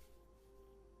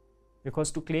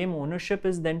 Because to claim ownership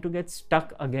is then to get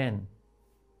stuck again.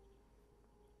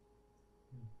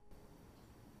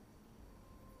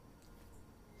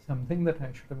 Something that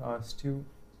I should have asked you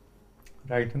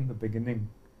right in the beginning.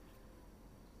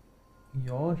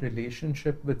 Your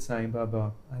relationship with Sai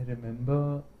Baba, I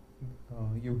remember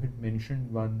you had mentioned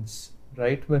once,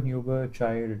 right when you were a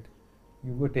child,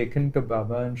 you were taken to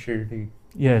Baba and Shirdi.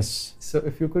 Yes. So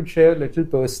if you could share a little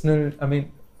personal,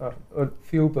 a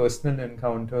few personal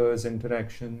encounters,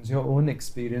 interactions, your own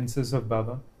experiences of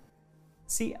Baba.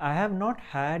 See, I have not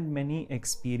had many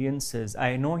experiences.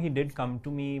 I know he did come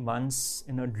to me once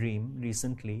in a dream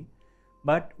recently.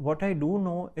 But what I do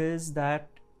know is that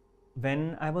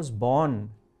when I was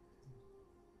born,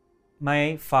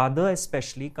 my father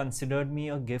especially considered me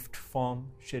a gift from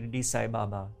Shirdi Sai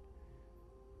Baba.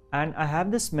 And I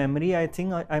have this memory, I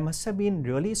think I must have been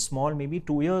really small, maybe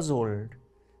 2 years old.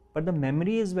 But the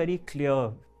memory is very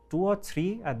clear, 2 or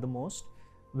 3 at the most,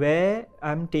 where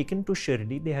I'm taken to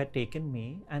Shirdi. They had taken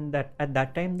me, and that at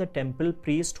that time the temple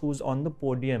priest who's on the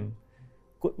podium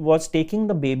was taking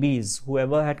the babies,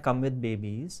 whoever had come with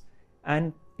babies,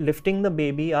 and lifting the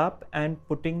baby up and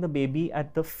putting the baby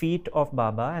at the feet of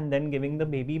Baba and then giving the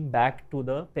baby back to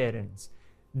the parents.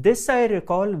 This I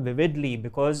recall vividly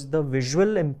because the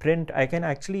visual imprint, I can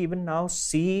actually even now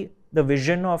see the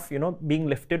vision of, being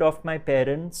lifted off my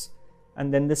parents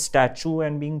and then the statue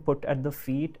and being put at the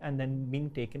feet and then being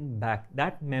taken back.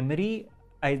 That memory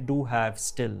I do have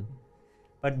still.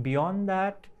 But beyond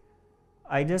that,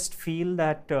 I just feel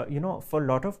that, for a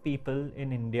lot of people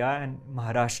in India and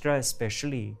Maharashtra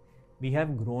especially, we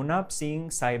have grown up seeing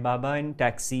Sai Baba in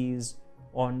taxis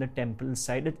on the temple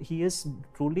side. He has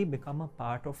truly become a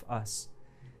part of us.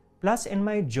 Plus, in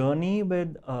my journey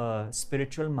with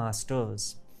spiritual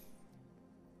masters,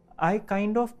 I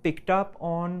kind of picked up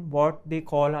on what they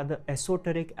call are the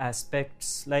esoteric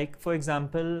aspects. Like, for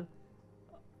example,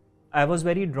 I was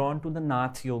very drawn to the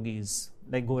Nath yogis,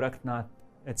 like Gorakhnath,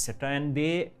 etc. And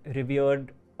they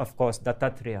revered, of course,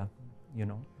 Dattatreya,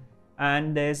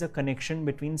 And there's a connection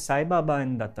between Sai Baba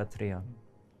and Dattatreya.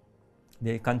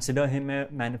 They consider him a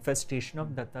manifestation of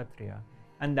Dattatreya.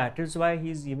 And that is why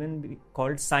he's even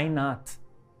called Sainath.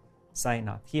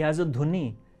 Sainath. He has a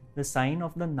dhuni. The sign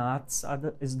of the Naths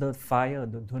is the fire,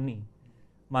 the dhuni.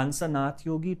 Once a Nath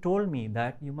yogi told me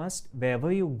that you must, wherever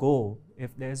you go,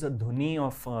 if there's a dhuni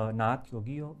of a Nath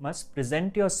yogi, you must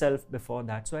present yourself before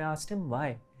that. So I asked him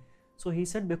why. So he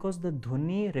said because the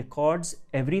dhuni records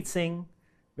everything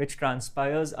which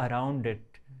transpires around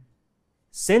it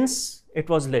since it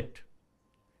was lit.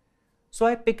 So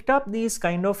I picked up these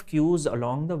kind of cues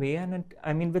along the way,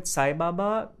 and with Sai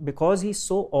Baba, because he's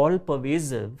so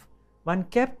all-pervasive, one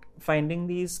kept finding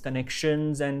these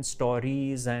connections and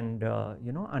stories and,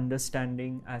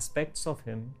 understanding aspects of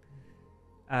him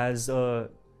as a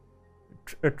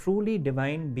truly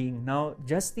divine being. Now,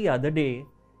 just the other day,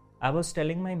 I was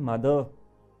telling my mother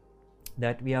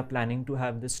that we are planning to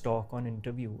have this talk on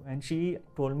interview, and she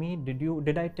told me,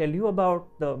 did I tell you about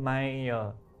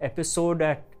my episode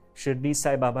at Shirdi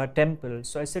Sai Baba temple?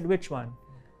 So I said, which one?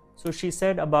 So she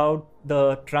said about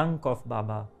the trunk of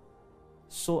Baba.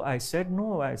 So I said,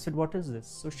 no. I said, what is this?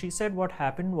 So she said what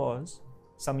happened was,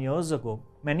 many years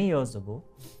ago,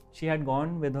 she had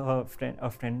gone with a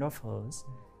friend of hers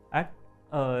at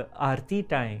Aarti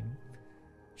time.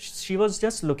 She was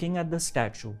just looking at the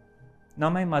statue. Now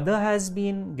my mother has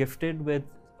been gifted with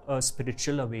a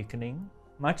spiritual awakening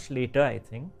much later, I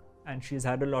think, and she's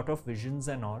had a lot of visions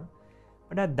and all.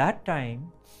 But at that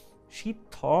time, she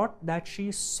thought that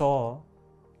she saw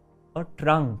a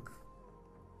trunk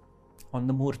on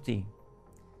the murti,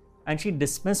 and she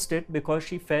dismissed it because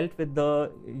she felt with the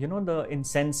the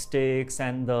incense sticks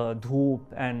and the dhoop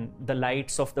and the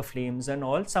lights of the flames and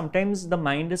all, sometimes the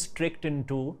mind is tricked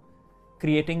into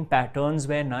creating patterns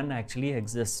where none actually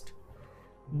exist.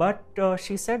 But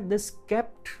she said this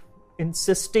kept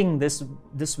insisting,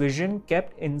 this vision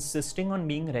kept insisting on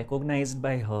being recognized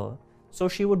by her. So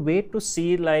she would wait to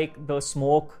see like the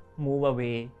smoke move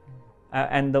away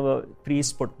and the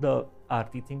priest put the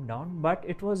Aarti thing down, but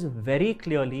it was very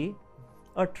clearly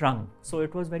a trunk. So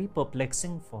it was very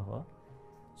perplexing for her.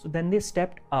 So then they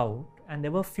stepped out, and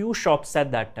there were few shops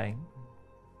at that time.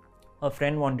 Her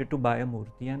friend wanted to buy a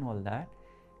murti and all that.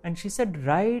 And she said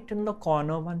right in the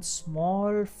corner, one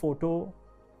small photo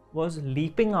was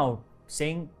leaping out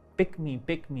saying, "Pick me,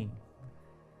 pick me."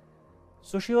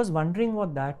 So she was wondering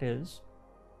what that is.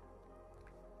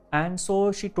 And so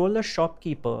she told the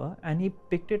shopkeeper, and he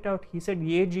picked it out. He said,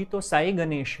 "Ye ji to Sai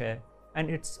Ganesh hai."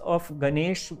 And it's of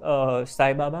Ganesh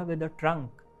Sai Baba with a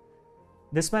trunk.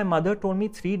 This my mother told me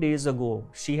 3 days ago.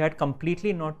 She had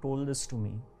completely not told this to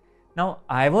me. Now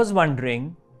I was wondering,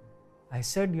 I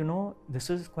said, this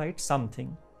is quite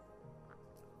something.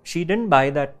 She didn't buy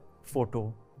that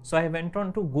photo. So I went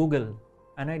on to Google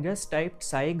and I just typed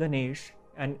Sai Ganesh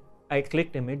and I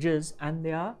clicked images, and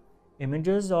they are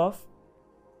images of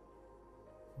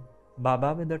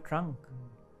Baba with a trunk.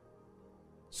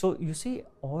 So you see,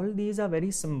 all these are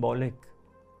very symbolic.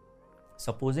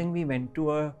 Supposing we went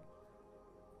to a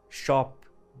shop,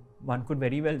 one could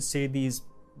very well say these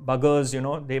buggers,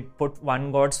 they put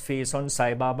one god's face on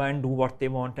Sai Baba and do what they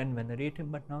want and venerate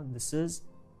him. But now this is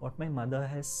what my mother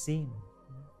has seen.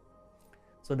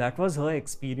 So that was her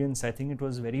experience. I think it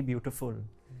was very beautiful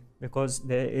because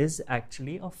there is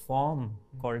actually a form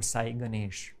called Sai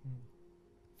Ganesh.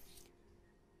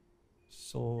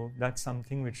 So that's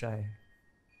something which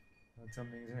That's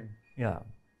amazing. Yeah.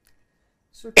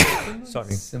 So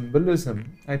Sorry.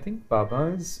 Symbolism, I think Baba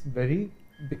is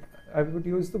I would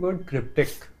use the word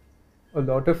cryptic. A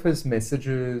lot of his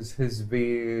messages, his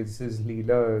ways, his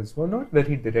leelas were not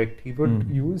very direct. He would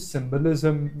use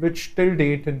symbolism, which till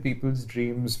date in people's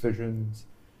dreams, visions.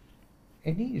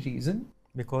 Any reason?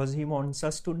 Because he wants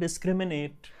us to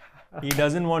discriminate. He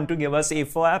doesn't want to give us A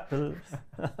for apple.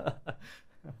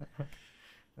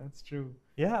 That's true.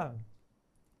 Yeah.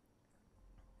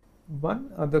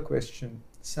 One other question.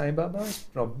 Sai Baba is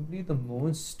probably the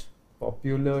most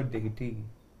popular deity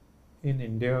in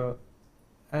India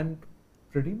and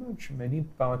pretty much many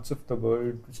parts of the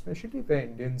world, especially where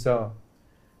Indians are.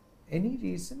 Any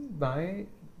reason why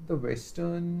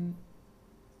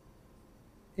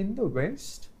in the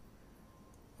West,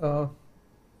 the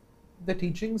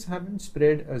teachings haven't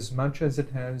spread as much as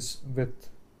it has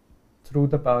through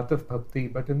the path of bhakti,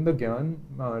 but in the Gyan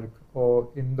Marg or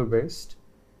in the West,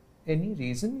 any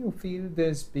reason you feel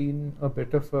there's been a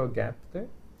bit of a gap there?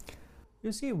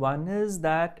 You see, one is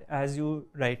that, as you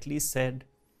rightly said,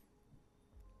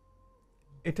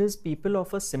 it is people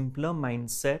of a simpler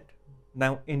mindset.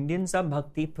 Now, Indians are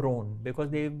bhakti prone because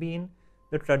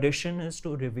the tradition is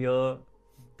to revere,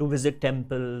 to visit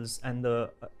temples and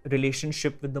the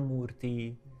relationship with the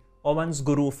murti or one's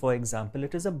guru, for example.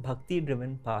 It is a bhakti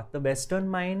driven path. The Western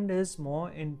mind is more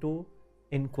into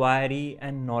inquiry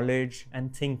and knowledge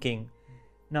and thinking.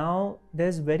 Now,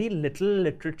 there's very little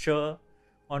literature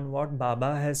on what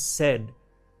Baba has said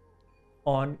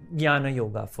on Jnana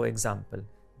Yoga, for example.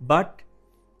 But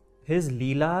his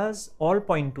leelas all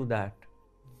point to that.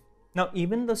 Now,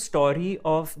 even the story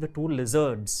of the two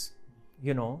lizards,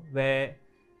 where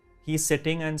he's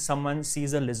sitting and someone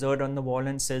sees a lizard on the wall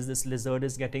and says, "This lizard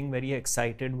is getting very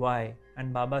excited. Why?"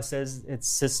 And Baba says, "Its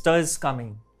sister is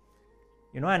coming."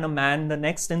 And a man the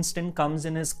next instant comes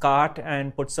in his cart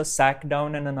and puts a sack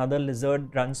down, and another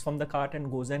lizard runs from the cart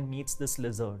and goes and meets this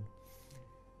lizard.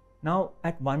 Now,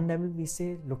 at one level, we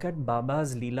say, look at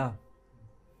Baba's Leela.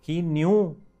 He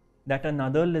knew that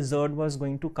another lizard was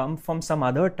going to come from some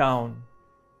other town.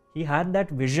 He had that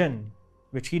vision,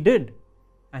 which he did,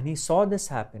 and he saw this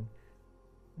happen.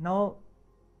 Now,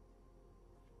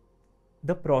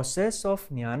 the process of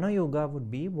Jnana Yoga would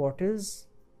be, what is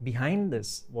behind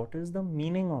this? What is the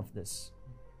meaning of this?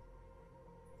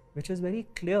 Which is very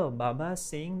clear. Baba is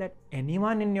saying that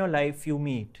anyone in your life you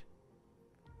meet,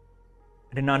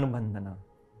 Rinanubandhana,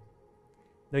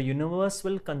 the universe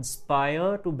will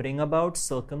conspire to bring about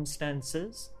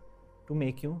circumstances to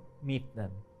make you meet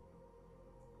them.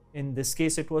 In this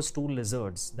case, it was two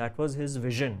lizards. That was his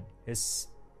vision, his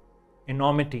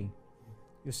enormity.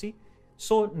 You see?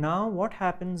 So now what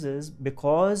happens is,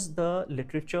 because the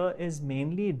literature is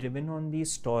mainly driven on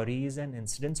these stories and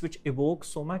incidents which evoke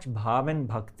so much bhav and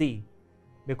bhakti,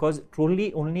 because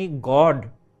truly only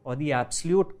God or the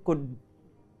Absolute could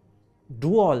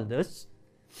do all this,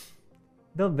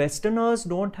 the Westerners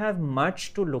don't have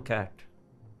much to look at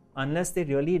unless they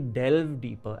really delve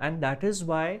deeper. And that is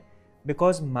why,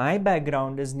 because my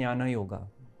background is Jnana Yoga,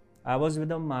 I was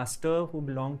with a master who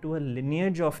belonged to a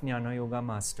lineage of Jnana Yoga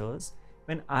masters.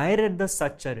 When I read the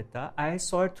Satcharita, I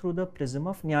saw it through the prism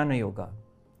of Jnana Yoga.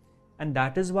 And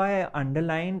that is why I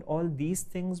underlined all these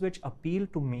things which appeal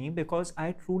to me, because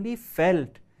I truly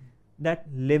felt that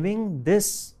living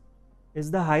this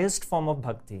is the highest form of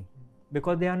bhakti.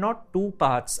 Because they are not two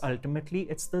paths, ultimately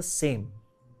it's the same.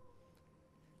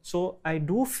 So I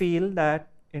do feel that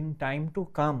in time to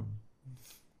come,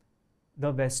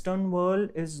 the Western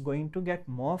world is going to get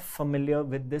more familiar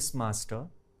with this master.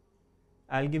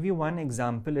 I'll give you one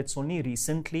example. It's only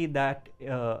recently that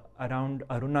around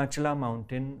Arunachala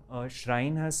mountain, a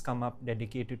shrine has come up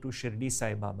dedicated to Shirdi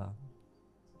Sai Baba,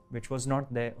 which was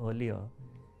not there earlier.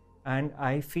 And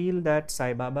I feel that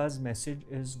Sai Baba's message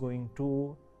is going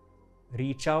to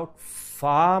reach out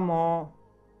far more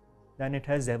than it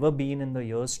has ever been in the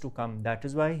years to come. That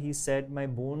is why he said, "My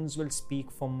bones will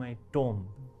speak from my tomb."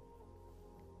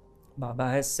 Baba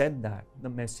has said that the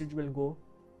message will go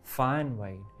far and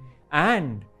wide.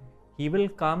 And he will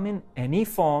come in any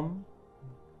form,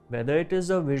 whether it is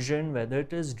a vision, whether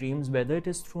it is dreams, whether it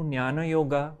is through Jnana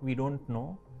Yoga, we don't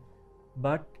know.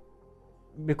 But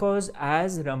because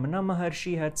as Ramana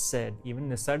Maharshi had said, even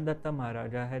Nisargadatta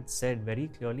Maharaja had said very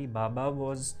clearly, Baba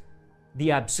was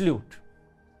the absolute,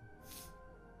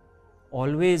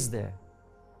 always there.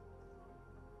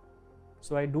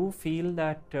 So I do feel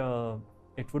that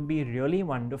it would be really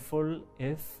wonderful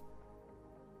if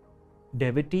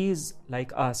devotees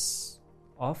like us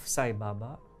of Sai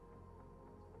Baba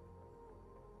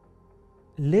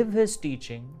live his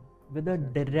teaching with a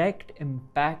direct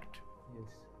impact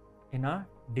in our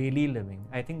daily living.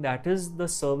 I think that is the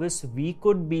service we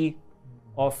could be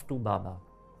of to Baba.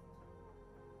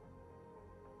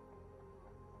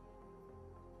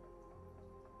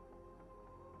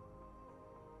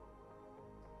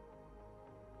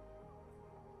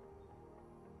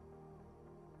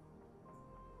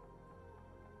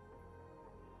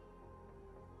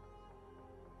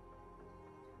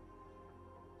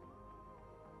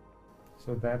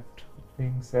 So that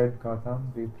being said,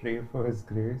 Gautam, we pray for His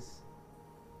grace,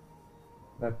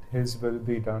 that His will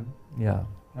be done. Yeah.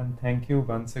 And thank you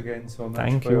once again so much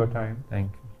Thank for you. your time.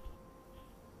 Thank you.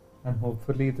 And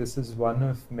hopefully this is one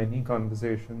of many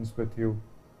conversations with you.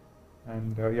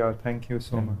 And thank you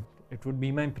so much. It would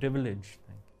be my privilege.